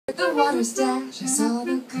the water's dash, I saw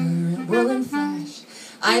the current whirl and flash.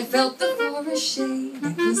 I felt the forest shade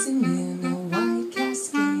that glistened in a white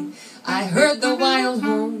cascade. I heard the wild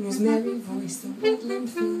horn, whose merry voice the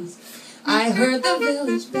woodland fills. I heard the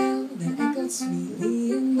village bell that echoed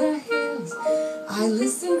sweetly in the hills. I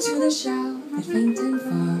listened to the shout that faint and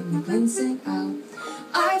far the glen sang out.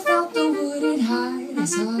 I felt the wooded height, I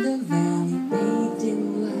saw the valley bathed in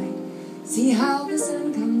light. See how the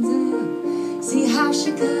sun comes up, see how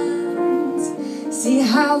she comes, see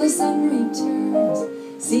how the sun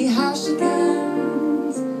returns, see how she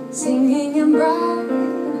comes, singing and bright.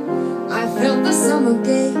 I felt the summer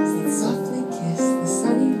gaze that softly kissed the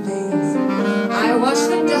sunny vales. I watched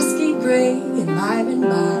the dusky gray enlivened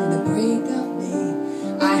by the break of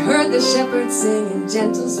day. I heard the shepherd sing in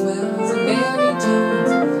gentle swells and merry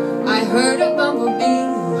tones. I heard a bumblebee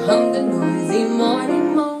who hummed a noisy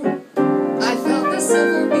morning moan. I felt the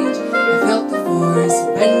silver beach, I felt the forest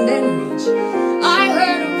bend and reach. I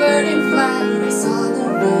heard a bird in flight, I saw the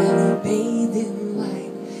valley bathed in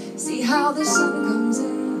light. See how the sun comes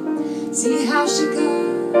in, see how she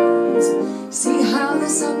comes, see how the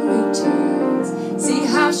sun returns, see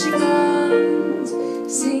how she comes,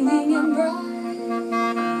 singing and bright.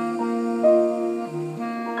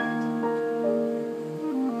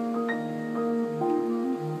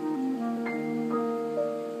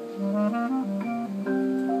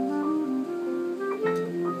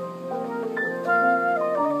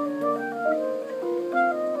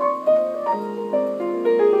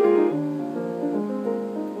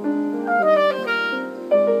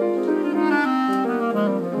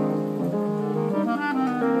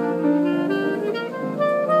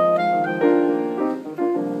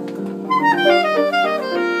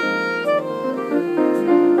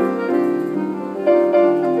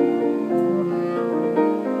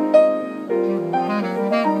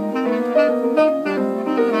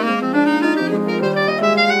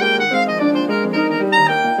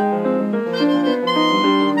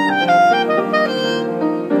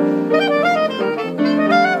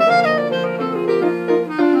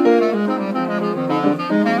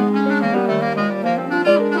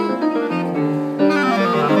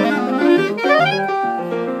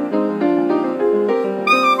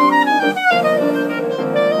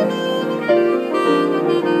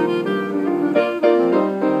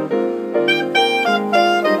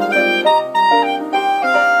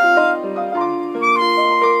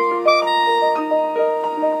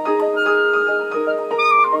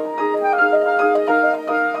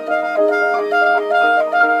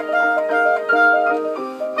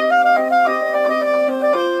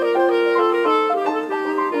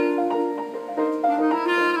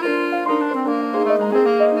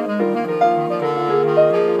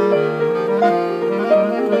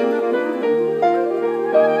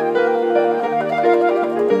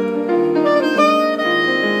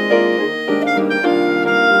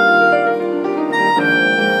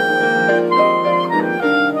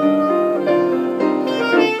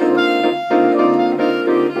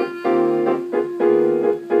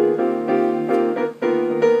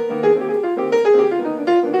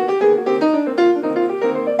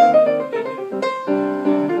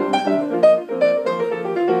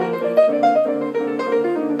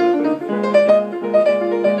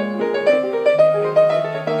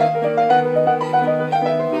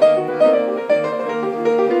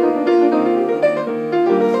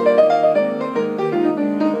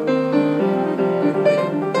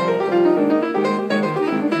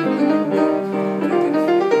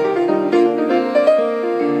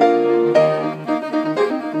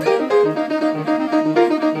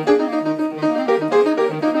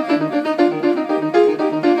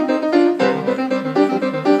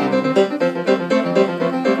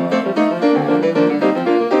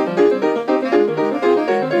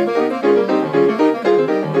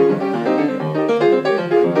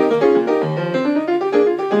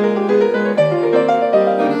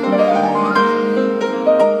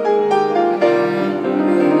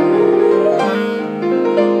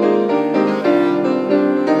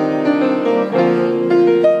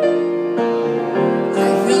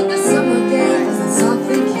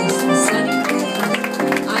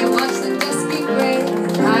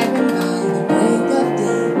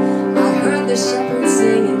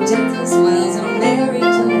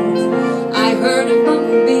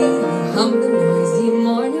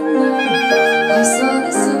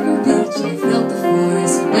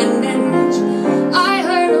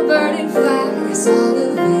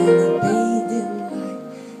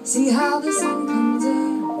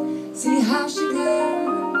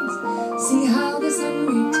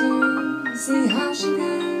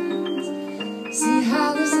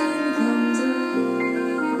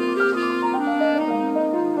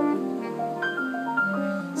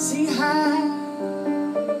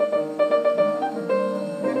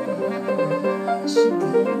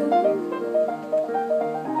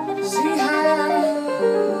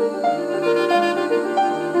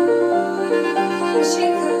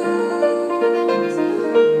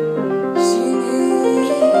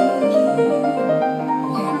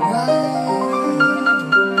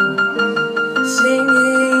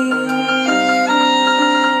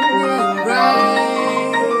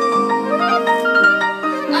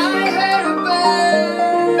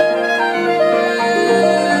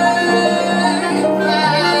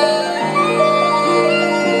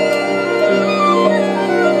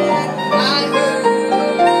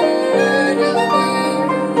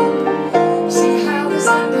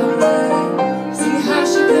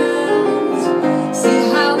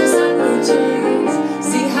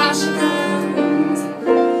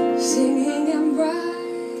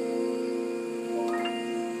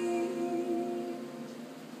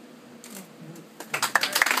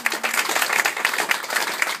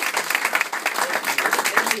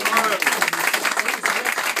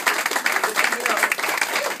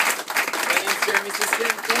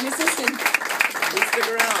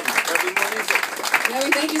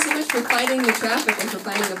 for fighting the traffic and for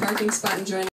finding a parking spot and joining